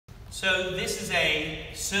So this is a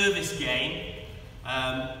service game.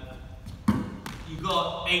 You've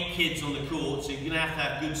got 8 kids on the court, so you're going to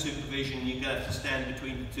have good supervision. You're going to have to stand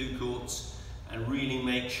between the 2 courts and really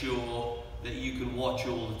make sure that you can watch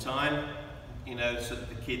all the time, you know, so that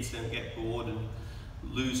the kids don't get bored and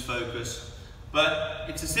lose focus. But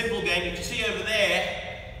it's a simple game. You can see over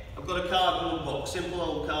there, I've got a cardboard box, simple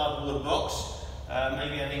old cardboard box.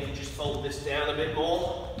 Maybe I need to just fold this down a bit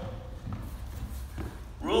more.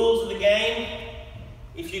 Rules of the game: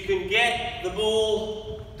 if you can get the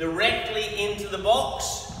ball directly into the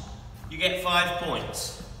box, you get 5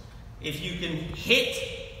 points. If you can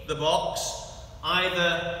hit the box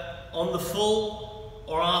either on the full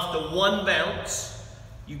or after 1 bounce,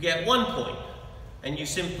 you get 1 point. And you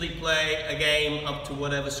simply play a game up to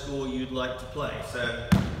whatever score you'd like to play. So,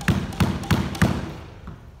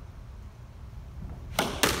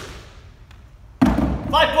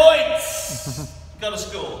 five points! Got a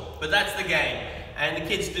score, but that's the game. And the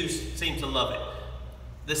kids do seem to love it.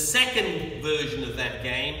 The second version of that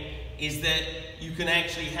game is that you can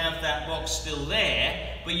actually have that box still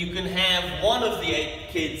there, but you can have one of the 8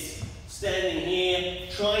 kids standing here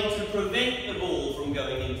trying to prevent the ball from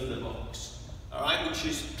going into the box. All right, which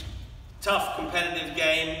is a tough competitive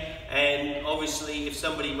game, and obviously if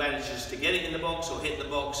somebody manages to get it in the box or hit the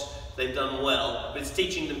box, they've done well. But it's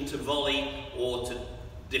teaching them to volley or to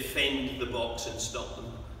defend the box and stop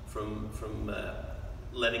them from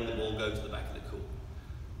letting the ball go to the back of the court.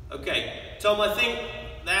 Okay, Tom, I think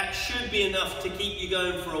that should be enough to keep you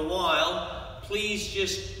going for a while. Please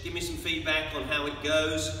just give me some feedback on how it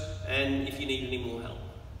goes and if you need any more help.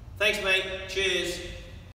 Thanks, mate. Cheers.